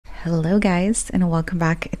Hello guys, and welcome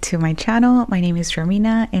back to my channel. My name is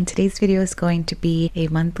Romina, and today's video is going to be a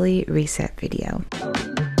monthly reset video.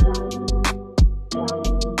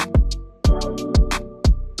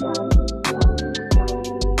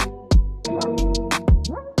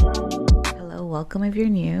 Hello, welcome if you're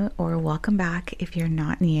new, or welcome back if you're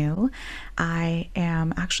not new. I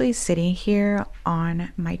am actually sitting here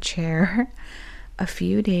on my chair a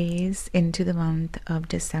few days into the month of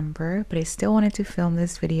December, but I still wanted to film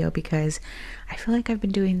this video because I feel like I've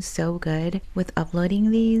been doing so good with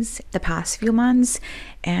uploading these the past few months,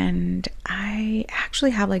 and I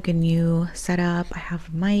actually have like a new setup. I have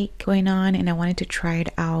a mic going on and I wanted to try it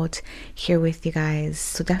out here with you guys.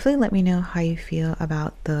 So definitely let me know how you feel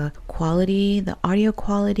about the quality, the audio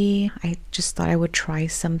quality. I just thought I would try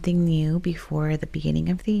something new before the beginning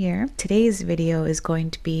of the year. Today's video is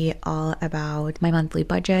going to be all about my monthly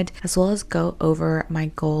budget, as well as go over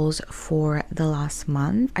my goals for the last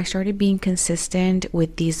month. I started being consistent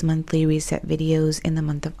with these monthly reset videos in the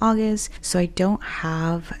month of August, so I don't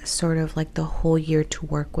have sort of like the whole year to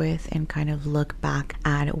work with and kind of look back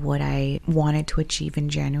at what I wanted to achieve in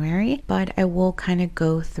January, but I will kind of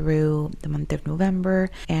go through the month of November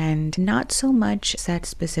and not so much set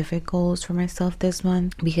specific goals for myself this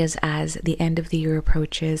month, because as the end of the year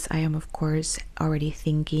approaches, I am of course already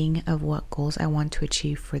thinking of what goals I want to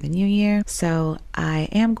achieve for the new year. So I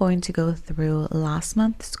am going to go through last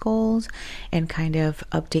month's goals and kind of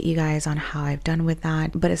update you guys on how I've done with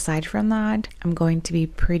that. But aside from that, I'm going to be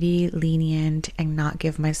pretty lenient and not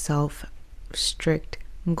give myself strict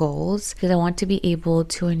goals because I want to be able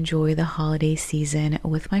to enjoy the holiday season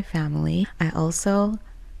with my family. I also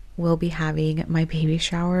will be having my baby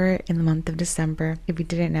shower in the month of December. If you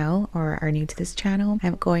didn't know or are new to this channel,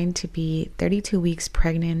 I'm going to be 32 weeks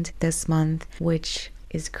pregnant this month, which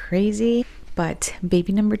is crazy, but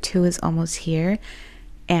baby number 2 is almost here,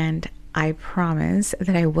 and I promise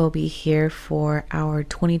that I will be here for our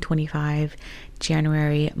 2025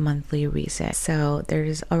 January monthly reset. So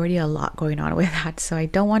there's already a lot going on with that, so I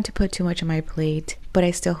don't want to put too much on my plate, but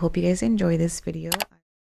I still hope you guys enjoy this video.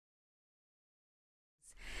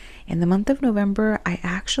 In the month of November, I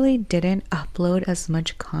actually didn't upload as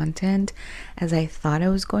much content as I thought I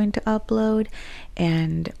was going to upload,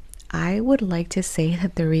 and I would like to say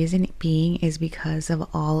that the reason being is because of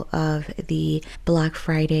all of the Black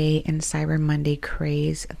Friday and Cyber Monday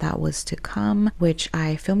craze that was to come, which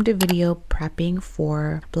I filmed a video prepping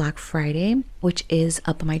for Black Friday, which is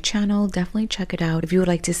up on my channel. Definitely check it out if you would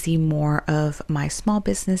like to see more of my small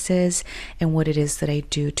businesses and what it is that I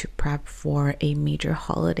do to prep for a major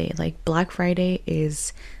holiday. Like Black Friday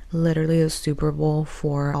is literally a Super Bowl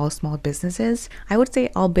for all small businesses. I would say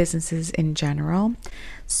all businesses in general.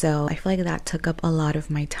 So I feel like that took up a lot of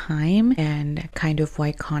my time and kind of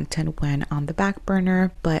why content went on the back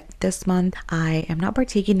burner. But this month I am not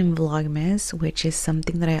partaking in Vlogmas, which is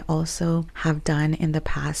something that I also have done in the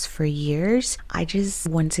past for years. I just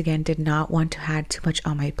once again did not want to add too much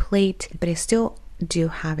on my plate, but I still do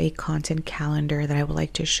have a content calendar that I would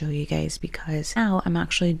like to show you guys, because now I'm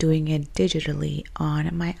actually doing it digitally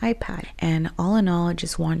on my iPad, and all in all I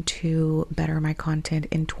just want to better my content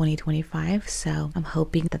in 2025. So I'm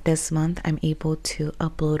hoping that this month I'm able to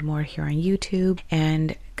upload more here on YouTube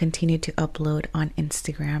and continue to upload on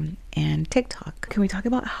Instagram and TikTok. Can we talk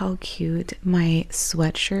about how cute my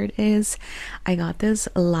sweatshirt is? I got this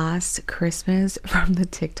last Christmas from the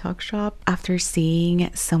TikTok shop after seeing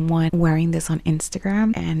someone wearing this on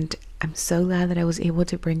Instagram, and I'm so glad that I was able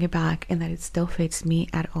to bring it back and that it still fits me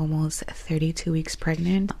at almost 32 weeks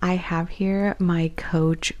pregnant. I have here my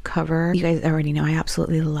Coach cover. You guys already know I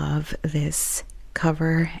absolutely love this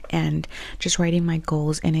cover, and just writing my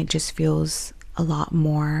goals in it just feels a lot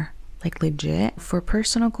more like legit. For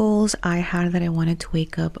personal goals, I had that I wanted to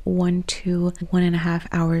wake up 1 to 1.5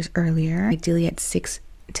 hours earlier, ideally at 6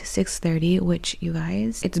 to 6:30, which, you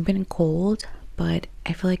guys, it's been cold, but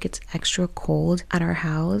I feel like it's extra cold at our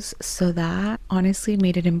house, so that honestly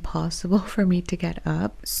made it impossible for me to get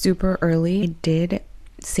up super early. I did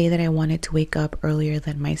say that I wanted to wake up earlier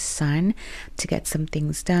than my son to get some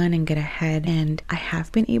things done and get ahead, and I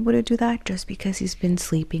have been able to do that just because he's been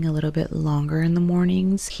sleeping a little bit longer in the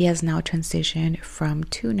mornings. He has now transitioned from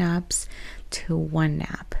 2 naps to 1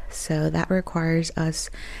 nap, so that requires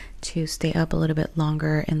us to stay up a little bit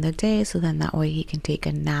longer in the day, so then that way he can take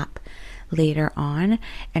a nap later on.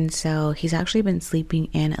 And so he's actually been sleeping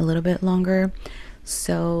in a little bit longer,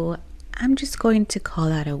 so I'm just going to call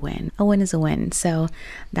that a win. A win is a win. So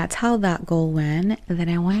that's how that goal went. And then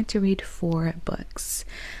I wanted to read 4 books.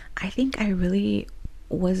 I think I really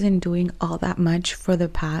wasn't doing all that much for the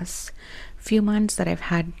past few months that I've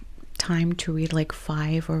had time to read like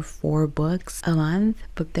 5 or 4 books a month,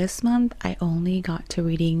 but this month I only got to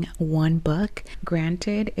reading 1 book.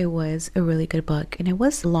 Granted, it was a really good book and it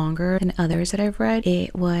was longer than others that I've read.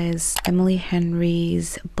 It was Emily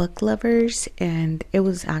Henry's Book Lovers, and it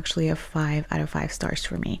was actually a 5 out of 5 stars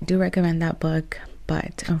for me. I do recommend that book,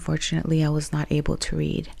 but unfortunately I was not able to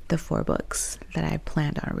read the 4 books that I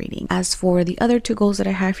planned on reading. As for the other 2 goals that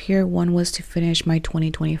I have here, one was to finish my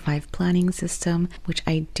 2025 planning system, which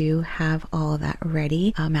I do have all of that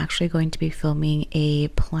ready. I'm actually going to be filming a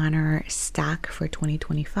planner stack for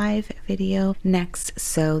 2025 video next,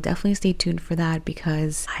 so definitely stay tuned for that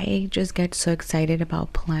because I just get so excited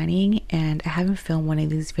about planning and I haven't filmed one of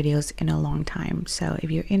these videos in a long time. So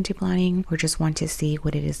if you're into planning or just want to see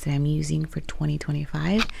what it is that I'm using for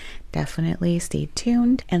 2025, definitely stay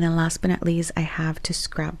tuned. And then last but not least, I have to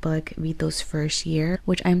scrapbook Vito's first year,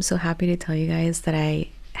 which I'm so happy to tell you guys that I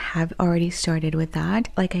have already started with that.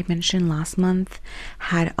 Like I mentioned last month,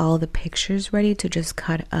 had all the pictures ready to just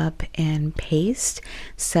cut up and paste.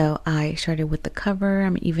 So I started with the cover.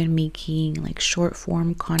 I'm even making like short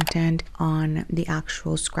form content on the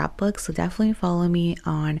actual scrapbook, so definitely follow me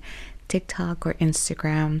on TikTok or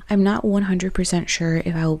Instagram. I'm not 100% sure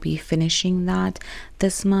if I will be finishing that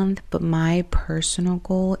this month, but my personal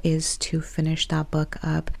goal is to finish that book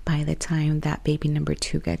up by the time that baby number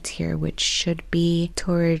 2 gets here, which should be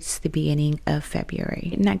towards the beginning of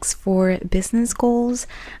February. Next, for business goals,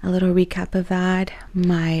 a little recap of that.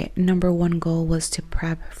 My number 1 goal was to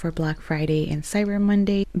prep for Black Friday and Cyber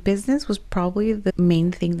Monday. Business was probably the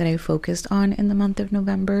main thing that I focused on in the month of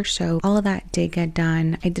November, so all of that did get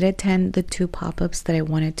done. I did attend the 2 pop-ups that I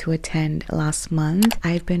wanted to attend last month.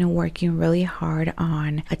 I've been working really hard on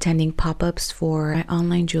attending pop-ups for my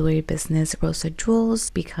online jewelry business, Rossa Jewels,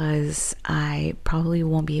 because I probably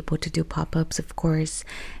won't be able to do pop-ups, of course,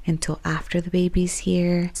 until after the baby's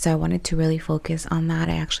here. So I wanted to really focus on that.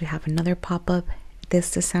 I actually have another pop-up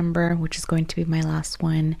this December, which is going to be my last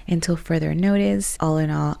one until further notice. All in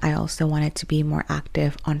all, I also wanted to be more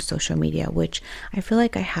active on social media, which I feel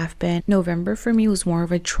like I have been. November for me was more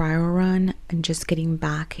of a trial run and just getting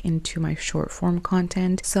back into my short form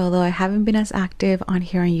content. So although I haven't been as active on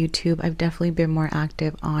here on YouTube, I've definitely been more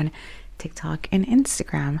active on TikTok and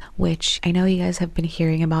Instagram, which I know you guys have been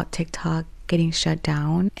hearing about TikTok getting shut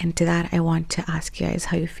down, and to that I want to ask you guys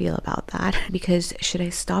how you feel about that, because should I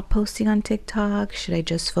stop posting on TikTok? Should I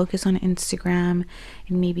just focus on Instagram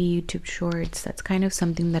and maybe YouTube Shorts? That's kind of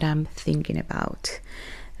something that I'm thinking about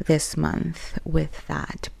this month, with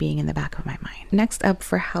that being in the back of my mind. Next up,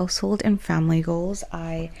 for household and family goals,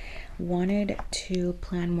 I wanted to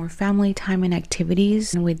plan more family time and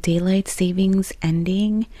activities, and with daylight savings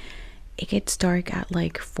ending, it gets dark at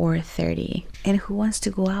like 4:30, and who wants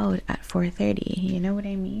to go out at 4:30? You know what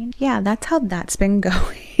I mean? Yeah, that's how that's been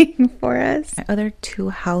going for us. My other 2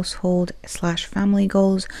 household / family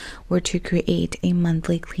goals were to create a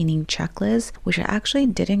monthly cleaning checklist, which I actually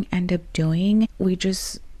didn't end up doing. We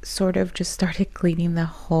just sort of just started cleaning the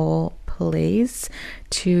whole place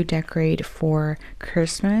to decorate for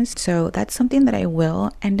Christmas. So that's something that I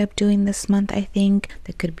will end up doing this month. I think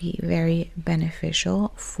that could be very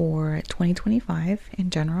beneficial for 2025 in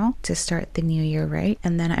general to start the new year right.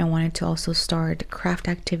 And then I wanted to also start craft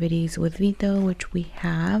activities with Vito, which we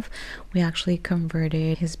have. We actually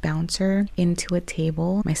converted his bouncer into a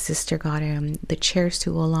table. My sister got him the chairs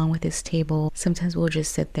to go along with his table. Sometimes we'll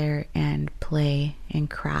just sit there and play and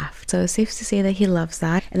craft. So it's safe to say that he loves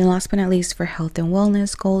that. And then last but not least, for health and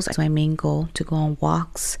wellness goals, it's my main goal to go on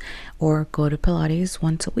walks or go to Pilates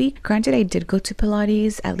once a week. Granted, I did go to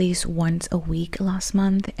Pilates at least once a week last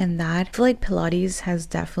month, and that, I feel like Pilates has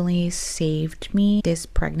definitely saved me this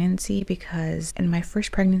pregnancy, because in my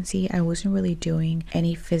first pregnancy I wasn't really doing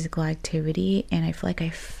any physical activity, and I feel like I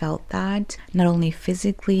felt that not only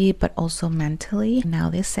physically but also mentally. Now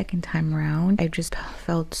this second time around, I just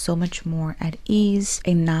felt so much more at ease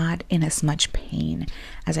and not in as much pain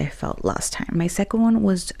as I felt last time. My second one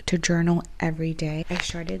was to journal every day. I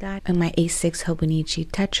started that in my A6 Hobonichi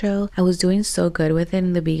Techo. I was doing so good with it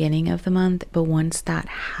in the beginning of the month, but once that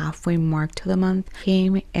halfway mark to the month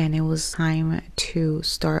came and it was time to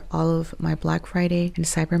start all of my Black Friday and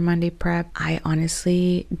Cyber Monday prep, I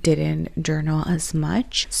honestly didn't journal as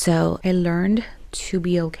much. So I learned to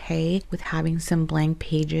be okay with having some blank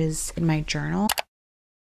pages in my journal.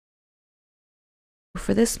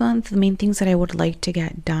 For this month, the main things that I would like to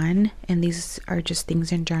get done, and these are just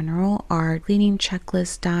things in general, are cleaning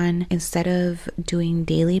checklist done. Instead of doing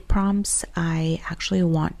daily prompts, I actually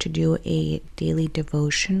want to do a daily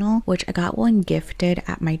devotional, which I got one gifted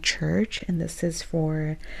at my church, and this is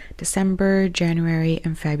for December, January,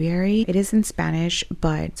 and February. It is in Spanish,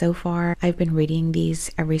 but so far I've been reading these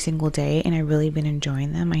every single day and I've really been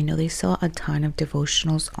enjoying them. I know they sell a ton of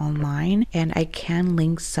devotionals online, and I can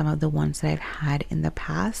link some of the ones that I've had in the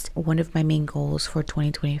past. One of my main goals for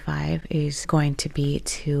 2025 is going to be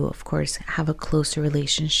to, of course, have a closer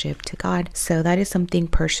relationship to God. So that is something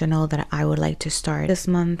personal that I would like to start this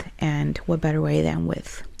month, and what better way than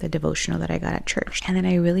with the devotional that I got at church. And then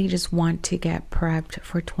I really just want to get prepped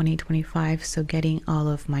for 2025, so getting all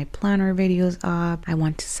of my planner videos up. I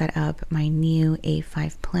want to set up my new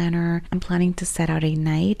A5 planner. I'm planning to set out a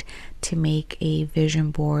night to make a vision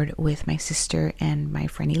board with my sister and my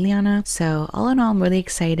friend Ileana. So all in all, I'm really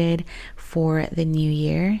excited for the new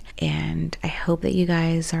year, and I hope that you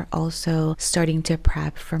guys are also starting to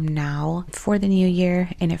prep from now for the new year.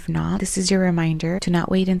 And if not, this is your reminder to not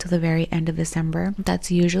wait until the very end of December. That's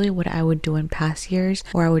usually what I would do in past years,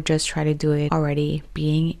 or I would just try to do it already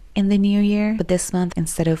being in the new year. But this month,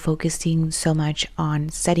 instead of focusing so much on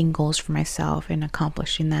setting goals for myself and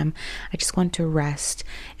accomplishing them, I just want to rest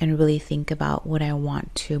and really think about what I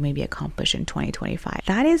want to maybe accomplish in 2025.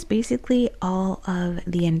 That is basically all of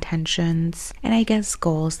the intentions and I guess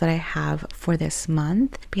goals that I have for this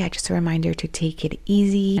month. But yeah, just a reminder to take it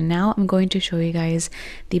easy. And now I'm going to show you guys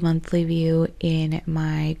the monthly view in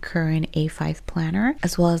my current A5 planner,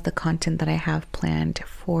 as well as the content that I have planned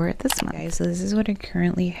for this month. Guys, so this is what I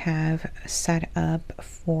currently have set up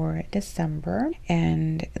for December,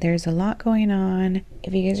 and there's a lot going on.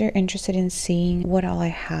 If you guys are interested in seeing what all I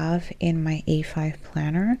have in my A5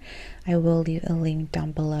 planner, I will leave a link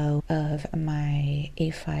down below of my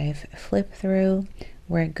A5 flip through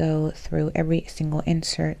where I go through every single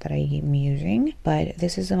insert that I am using. But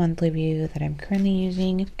this is a monthly view that I'm currently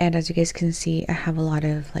using, and as you guys can see, I have a lot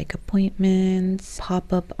of like appointments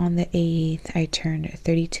pop up on the 8th. I turned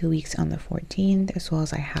 32 weeks on the 14th, as well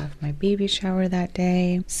as I have my baby shower that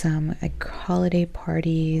day, some like holiday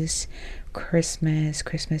parties,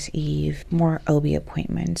 Christmas Eve, more OB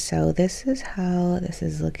appointments. So this is how this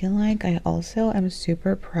is looking like. I also am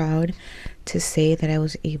super proud to say that I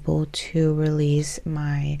was able to release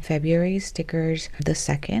my February stickers the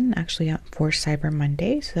 2nd, actually for Cyber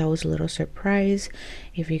Monday. So that was a little surprise.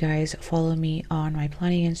 If you guys follow me on my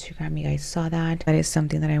planning Instagram, you guys saw that. That is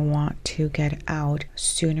something that I want to get out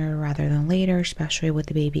sooner rather than later, especially with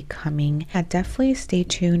the baby coming. Definitely stay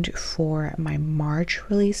tuned for my March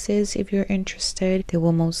releases if you're interested. They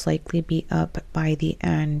will most likely be up by the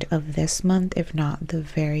end of this month, if not the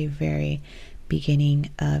very beginning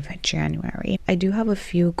of January. I do have a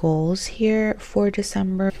few goals here for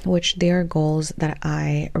December, which they are goals that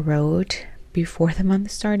I wrote before the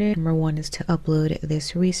month started. Number one is to upload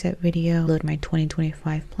this reset video, upload my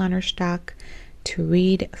 2025 planner stack, to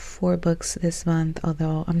read 4 books this month,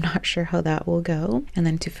 although I'm not sure how that will go, and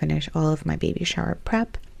then to finish all of my baby shower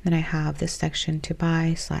prep. Then I have this section to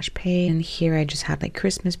buy/pay, and here I just had like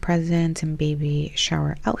Christmas presents and baby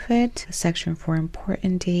shower outfit, a section for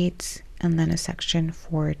important dates, and then a section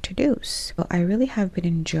for to-dos. So I really have been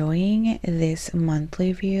enjoying this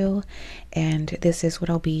monthly view, and this is what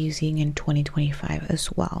I'll be using in 2025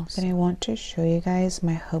 as well. Then I want to show you guys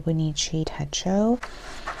my Hobonichi Techo.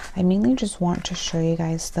 I mainly just want to show you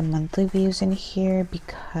guys the monthly views in here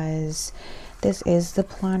because this is the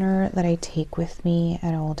planner that I take with me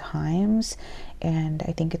at all times, and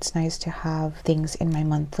I think it's nice to have things in my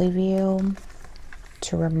monthly view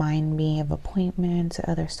to remind me of appointments,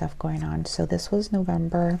 other stuff going on. So this was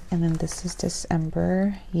November, and then this is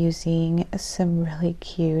December, using some really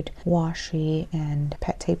cute washi and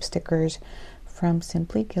pet tape stickers from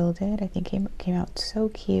Simply Gilded. I think it came out so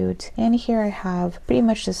cute. And here I have pretty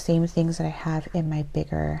much the same things that I have in my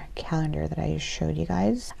bigger calendar that I just showed you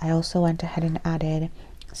guys. I also went ahead and added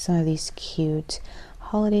some of these cute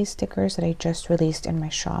holiday stickers that I just released in my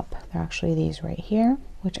shop. They're actually these right here,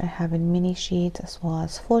 which I have in mini sheets as well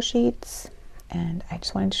as full sheets. And I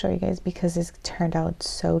just wanted to show you guys because this turned out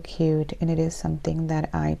so cute, and it is something that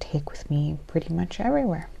I take with me pretty much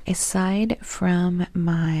everywhere. Aside from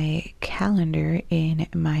my calendar in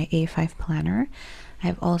my A5 planner,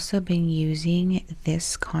 I've also been using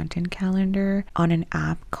this content calendar on an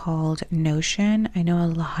app called Notion. I know a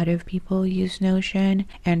lot of people use Notion,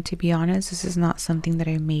 and to be honest, this is not something that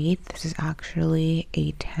I made. This is actually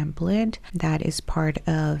a template that is part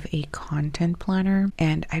of a content planner,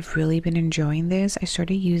 and I've really been enjoying this. I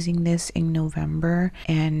started using this in November,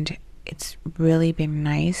 and it's really been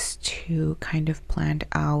nice to kind of plan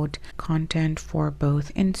out content for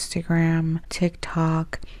both Instagram,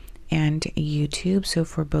 TikTok, and YouTube, so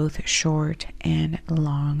for both short and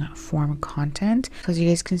long form content. So as you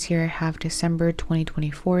guys can see, I have December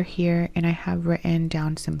 2024 here, and I have written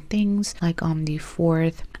down some things. Like on the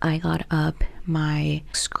 4th, I got up my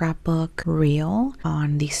scrapbook reel.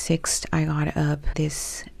 On the 6th, I got up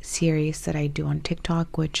this series that I do on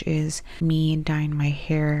TikTok, which is me dyeing my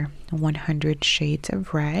hair 100 shades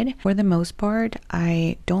of red. For the most part,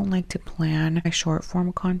 I don't like to plan my short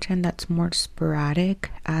form content. That's more sporadic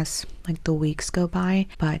as like the weeks go by,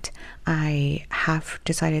 but I have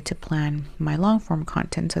decided to plan my long form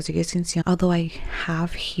content. So as you guys can see, although I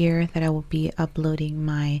have here that I will be uploading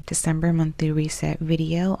my December monthly reset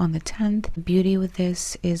video on the 10th, the beauty with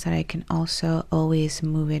this is that I can also always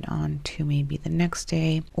move it on to maybe the next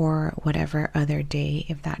day or whatever other day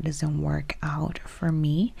if that doesn't work out for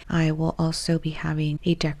me. I will also be having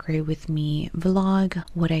a decorate with me vlog,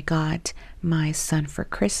 what I got my son for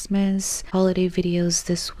Christmas, holiday videos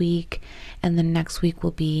this week, and then next week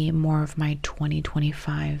will be more of my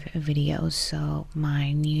 2025 videos. So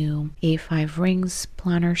my new A5 rings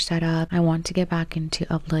planner setup. I want to get back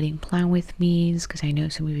into uploading plan with me's because I know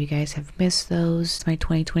some of you guys have missed those. My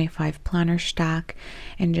 2025 planner stack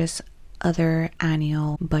and just other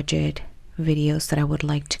annual budget videos that I would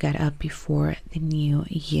like to get up before the new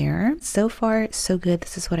year. So far so good.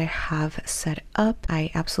 This is what I have set up.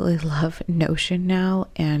 I absolutely love Notion now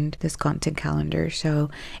and this content calendar. So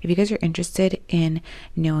if you guys are interested in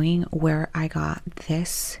knowing where I got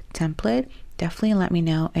this template, definitely let me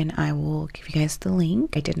know and I will give you guys the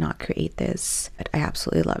link. I did not create this, but I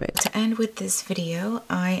absolutely love it. To end with this video,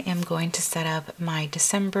 I am going to set up my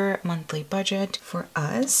December monthly budget for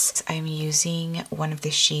us. I'm using one of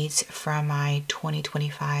the sheets from my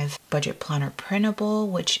 2025 budget planner printable,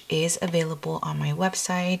 which is available on my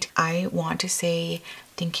website. I want to say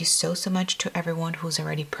thank you so much to everyone who's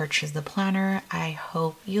already purchased the planner. I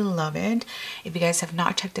hope you love it. If you guys have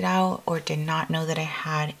not checked it out or did not know that I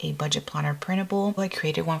had a budget planner printable, I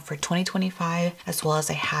created one for 2025 as well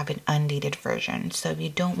as I have an undated version. So if you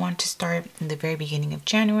don't want to start in the very beginning of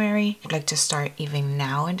January, you'd like to start even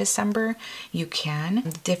now in December, you can.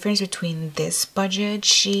 The difference between this budget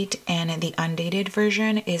sheet and the undated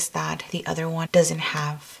version is that the other one doesn't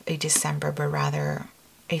have a December, but rather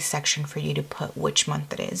a section for you to put which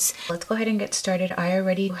month it is. Let's go ahead and get started. I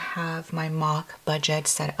already have my mock budget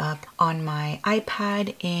set up on my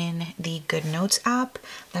iPad in the Good Notes app.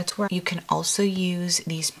 That's where you can also use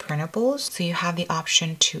these printables. So you have the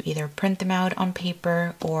option to either print them out on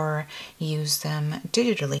paper or use them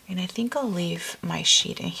digitally. And I think I'll leave my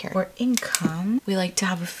sheet in here. For income, we like to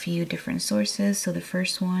have a few different sources. So the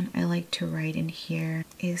first one I like to write in here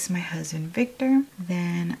is my husband Victor.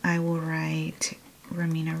 Then I will write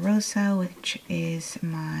romina.rossa, which is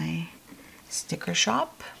my sticker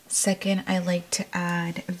shop. Second, I like to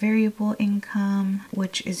add variable income,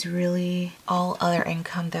 which is really all other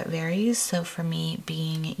income that varies. So for me,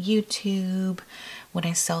 being YouTube, when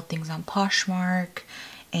I sell things on Poshmark,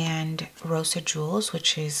 and Rossa Jewels,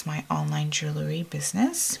 which is my online jewelry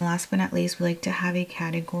business. Last but not least, we like to have a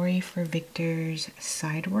category for Victor's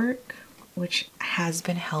side work, which has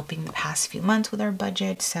been helping the past few months with our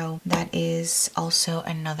budget. So that is also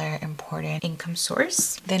another important income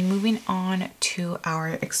source. Then moving on to our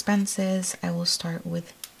expenses, I will start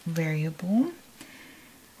with variable.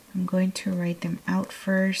 I'm going to write them out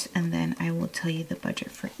first and then I will tell you the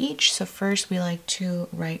budget for each. So first we like to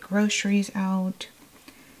write groceries out.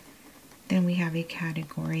 Then we have a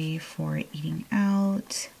category for eating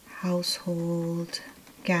out, household,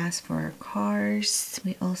 gas for our cars.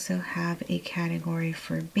 We also have a category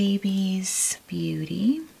for babies,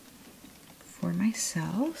 beauty, for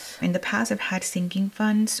myself. In the past, I've had sinking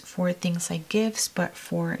funds for things like gifts, but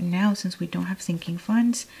for now, since we don't have sinking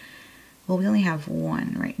funds, well, we only have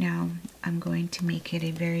one right now. I'm going to make it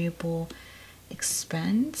a variable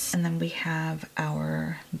expense. And then we have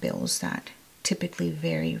our bills that typically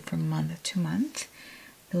vary from month to month.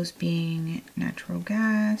 Those being natural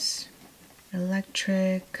gas,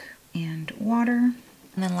 electric, and water.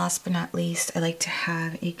 And then last but not least, I like to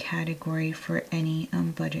have a category for any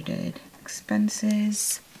unbudgeted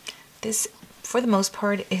expenses. This, for the most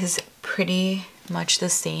part, is pretty much the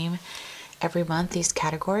same every month, these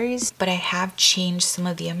categories, but I have changed some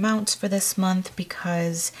of the amounts for this month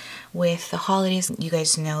because with the holidays, you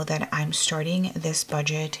guys know that I'm starting this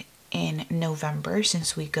budget in November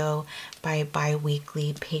since we go by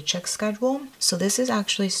bi-weekly paycheck schedule. So this is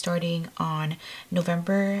actually starting on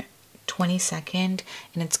November 22nd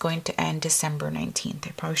and it's going to end December 19th.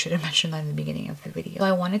 I probably should have mentioned that in the beginning of the video. So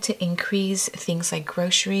I wanted to increase things like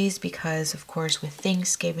groceries because of course with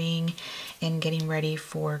Thanksgiving and getting ready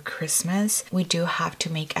for Christmas, we do have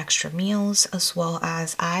to make extra meals, as well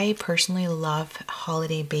as I personally love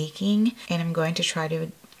holiday baking, and I'm going to try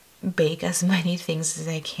to bake as many things as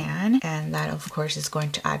I can, and that of course is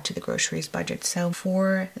going to add to the groceries budget. So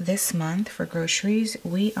for this month for groceries,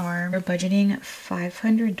 we're budgeting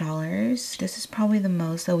 $500. This is probably the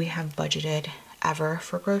most that we have budgeted ever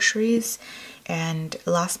for groceries, and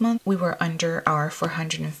last month we were under our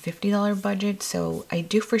 $450 budget, so I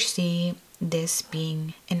do foresee this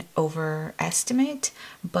being an overestimate,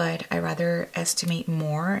 but I rather estimate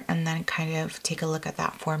more and then kind of take a look at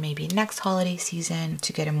that for maybe next holiday season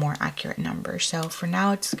to get a more accurate number. So for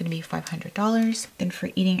now it's going to be $500. Then for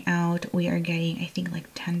eating out, we are getting I think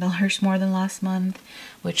like $10 more than last month,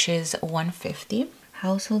 which is $150.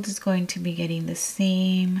 Household is going to be getting the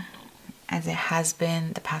same as it has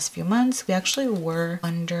been the past few months. We actually were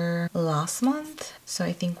under last month, so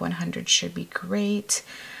I think 100 should be great.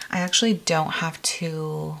 I actually don't have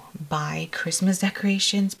to buy Christmas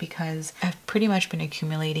decorations because I've pretty much been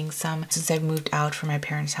accumulating some since I moved out from my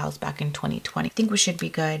parents' house back in 2020. I think we should be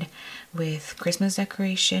good with Christmas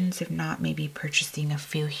decorations, if not maybe purchasing a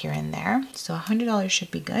few here and there. So $100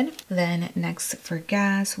 should be good. Then next for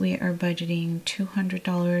gas, we are budgeting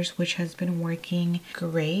 $200, which has been working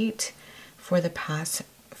great for the past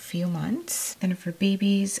few months. Then for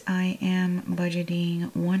babies, I am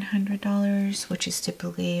budgeting $100, which is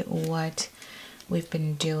typically what we've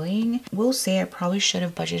been doing. We'll say I probably should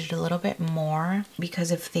have budgeted a little bit more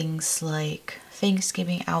because of things like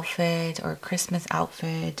Thanksgiving outfit or Christmas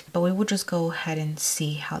outfit, but we will just go ahead and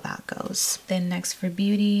see how that goes. Then next for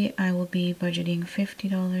beauty, I will be budgeting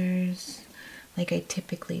 $50 like I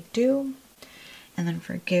typically do. And then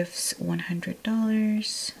for gifts,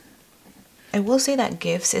 $100. I will say that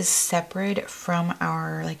gifts is separate from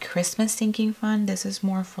our like Christmas sinking fund. This is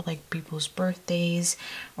more for like people's birthdays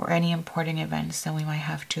or any important events that we might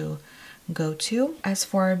have to go to. As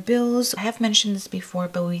for our bills, I have mentioned this before,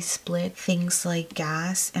 but we split things like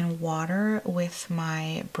gas and water with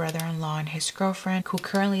my brother-in-law and his girlfriend, who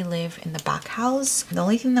currently live in the back house. The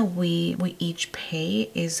only thing that we each pay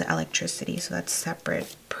is electricity, so that's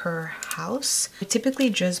separate per house. We typically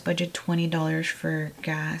just budget $20 for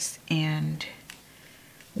gas and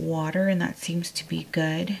water, and that seems to be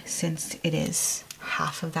good since it is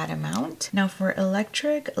half of that amount. Now for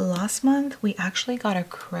electric, last month we actually got a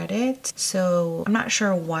credit, so I'm not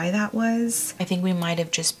sure why that was. I think we might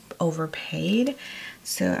have just overpaid.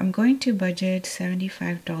 So I'm going to budget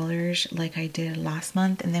 $75 like I did last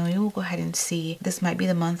month, and then we will go ahead and see. This might be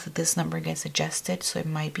the month that this number gets adjusted, so it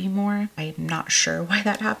might be more. I'm not sure why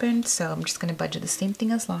that happened, so I'm just going to budget the same thing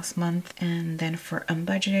as last month. And then for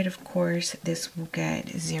unbudgeted, of course, this will get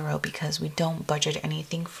 0 because we don't budget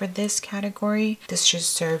anything for this category. This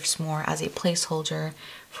just serves more as a placeholder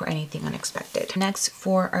for anything unexpected. Next,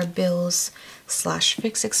 for our bills /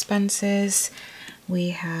 fixed expenses, we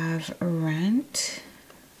have rent,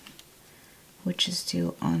 which is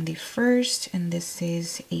due on the 1st, and this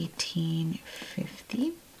is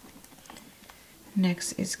 $18.50.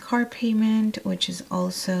 Next is car payment, which is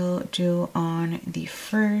also due on the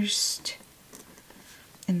 1st,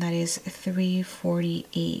 and that is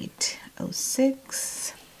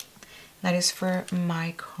 $348.06. That is for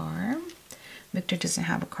my car. Victor doesn't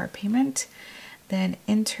have a car payment. Then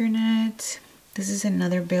internet, this is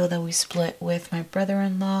another bill that we split with my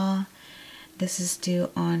brother-in-law. This is due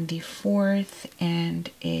on the 4th,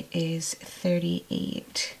 and it is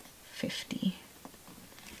 $38.50.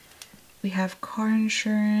 We have car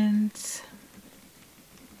insurance,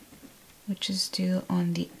 which is due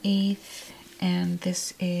on the 8th, and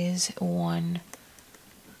this is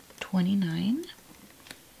 $129.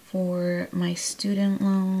 For my student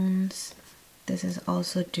loans, this is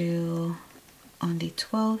also due on the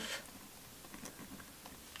 12th.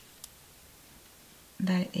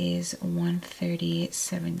 That is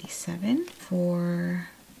 $130.77. For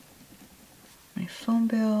my phone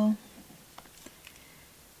bill,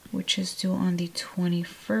 which is due on the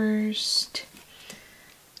 21st,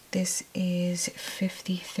 this is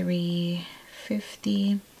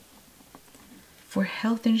 $53.50. For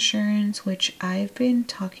health insurance, which I've been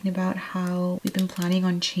talking about how we've been planning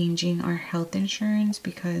on changing our health insurance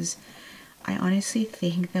because I honestly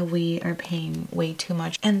think that we are paying way too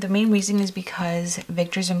much. And the main reason is because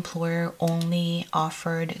Victor's employer only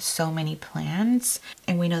offered so many plans.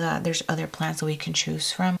 And we know that there's other plans that we can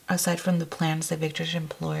choose from aside from the plans that Victor's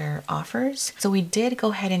employer offers. So we did go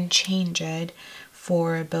ahead and change it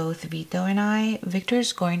for both Vito and I.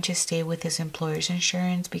 Victor's going to stay with his employer's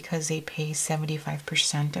insurance because they pay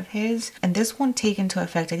 75% of his. And this won't take into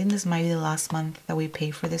effect. I think this might be the last month that we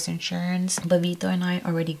pay for this insurance. But Vito and I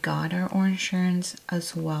already got our own insurance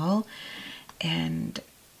as well. And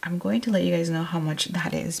I'm going to let you guys know how much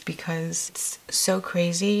that is because it's so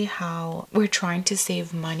crazy how we're trying to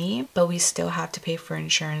save money, but we still have to pay for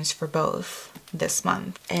insurance for both this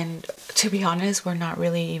month. And to be honest, we're not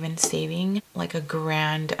really even saving like a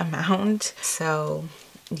grand amount. So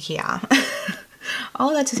yeah,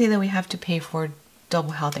 all that to say that we have to pay for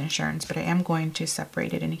double health insurance, but I am going to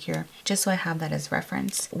separate it in here just so I have that as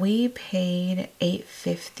reference. We paid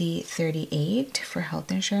 $850.38 for health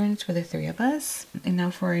insurance for the three of us. And now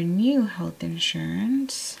for a new health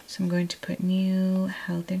insurance, so I'm going to put new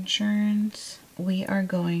health insurance. We are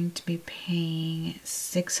going to be paying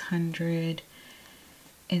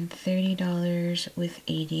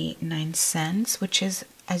 $630.89, which is,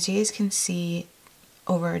 as you guys can see,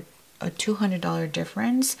 over a $200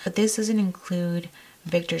 difference, but this doesn't include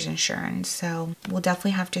Victor's insurance, so we'll definitely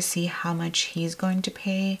have to see how much he's going to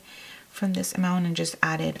pay from this amount and just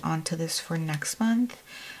add it onto this for next month.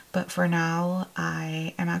 But for now,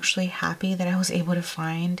 I am actually happy that I was able to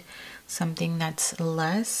find something that's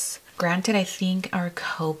less. Granted, I think our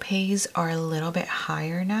co-pays are a little bit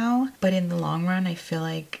higher now, but in the long run, I feel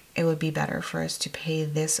like it would be better for us to pay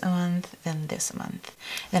this a month than this a month.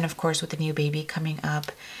 Then of course, with the new baby coming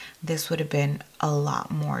up, this would have been a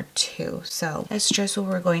lot more too. So that's just what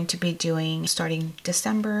we're going to be doing starting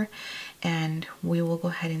December, and we will go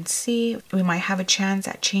ahead and see. We might have a chance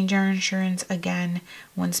at changing our insurance again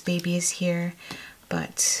once baby is here,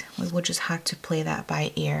 but we will just have to play that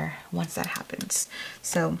by ear once that happens.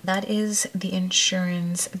 So that is the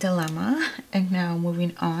insurance dilemma. And now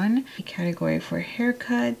moving on, the category for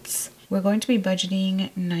haircuts. We're going to be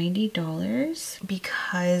budgeting $90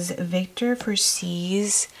 because Victor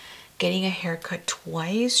foresees getting a haircut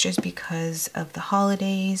twice just because of the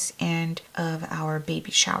holidays and of our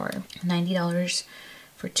baby shower. $90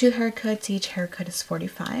 for 2 haircuts. Each haircut is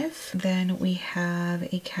 $45. Then we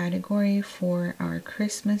have a category for our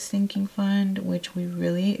Christmas sinking fund, which we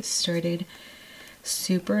really started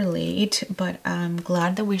super late, but I'm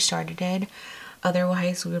glad that we started it.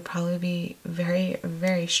 Otherwise, we would probably be very,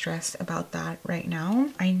 very stressed about that right now.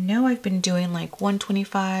 I know I've been doing like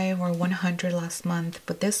 125 or 100 last month,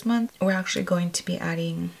 but this month we're actually going to be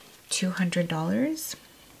adding $200.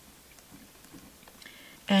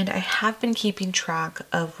 And I have been keeping track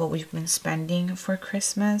of what we've been spending for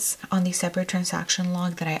Christmas on the separate transaction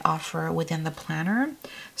log that I offer within the planner.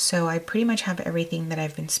 So I pretty much have everything that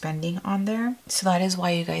I've been spending on there. So that is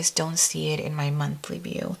why you guys don't see it in my monthly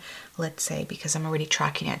view, let's say, because I'm already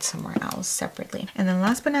tracking it somewhere else separately. And then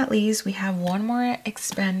last but not least, we have one more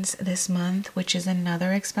expense this month, which is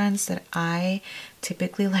another expense that I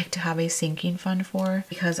typically like to have a sinking fund for,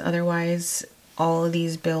 because otherwise all of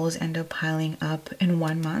these bills end up piling up in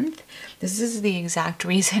one month. This is the exact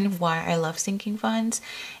reason why I love sinking funds,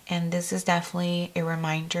 and this is definitely a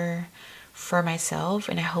reminder for myself,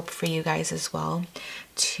 and I hope for you guys as well,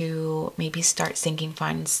 to maybe start sinking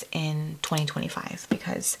funds in 2025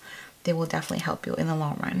 because they will definitely help you in the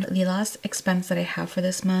long run. The last expense that I have for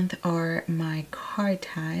this month are my car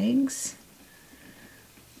tags,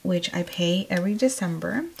 which I pay every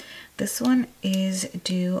December. This one is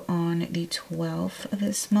due on the 12th of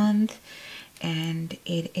this month, and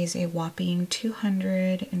it is a whopping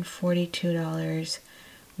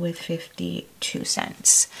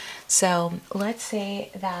 $242.52. So let's say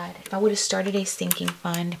that if I would have started a sinking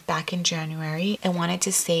fund back in January and wanted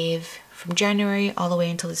to save from January all the way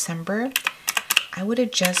until December, I would have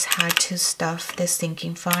just had to stuff this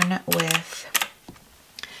sinking fund with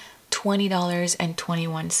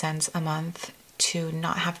 $20.21 a month to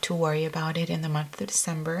not have to worry about it in the month of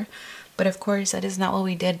December. But of course, that is not what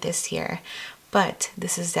we did this year. But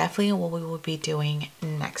this is definitely what we will be doing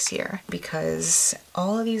next year, because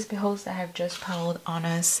all of these bills that have just piled on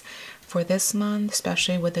us for this month,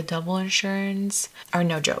 especially with the double insurance, are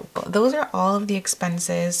no joke. Those are all of the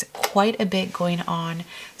expenses, quite a bit going on,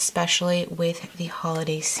 especially with the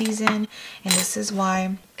holiday season. And this is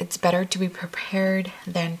why it's better to be prepared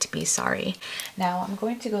than to be sorry. Now I'm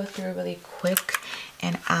going to go through really quick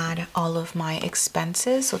and add all of my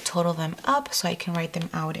expenses, so total them up so I can write them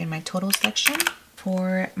out in my total section.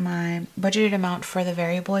 For my budgeted amount for the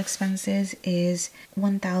variable expenses is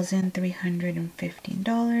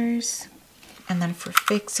 $1,315. And then for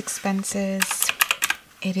fixed expenses,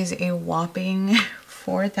 it is a whopping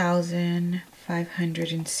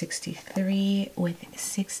 $4,563 with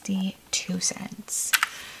 62 cents.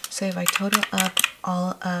 So if I total up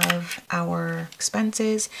all of our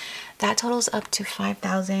expenses, that totals up to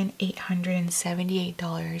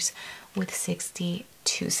 $5,878 with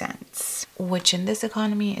 62 cents, which in this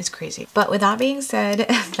economy is crazy. But with that being said,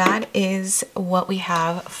 that is what we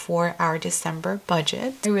have for our December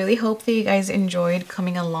budget. I really hope that you guys enjoyed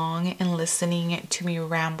coming along and listening to me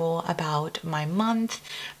ramble about my month,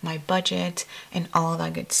 my budget, and all of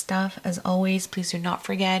that good stuff. As always, please do not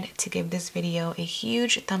forget to give this video a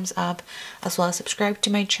huge thumbs up, as well as subscribe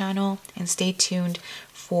to my channel, and stay tuned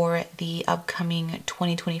for the upcoming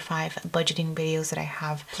 2025 budgeting videos that I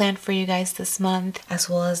have planned for you guys this month, as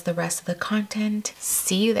well as the rest of the content.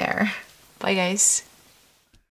 See you there. Bye guys.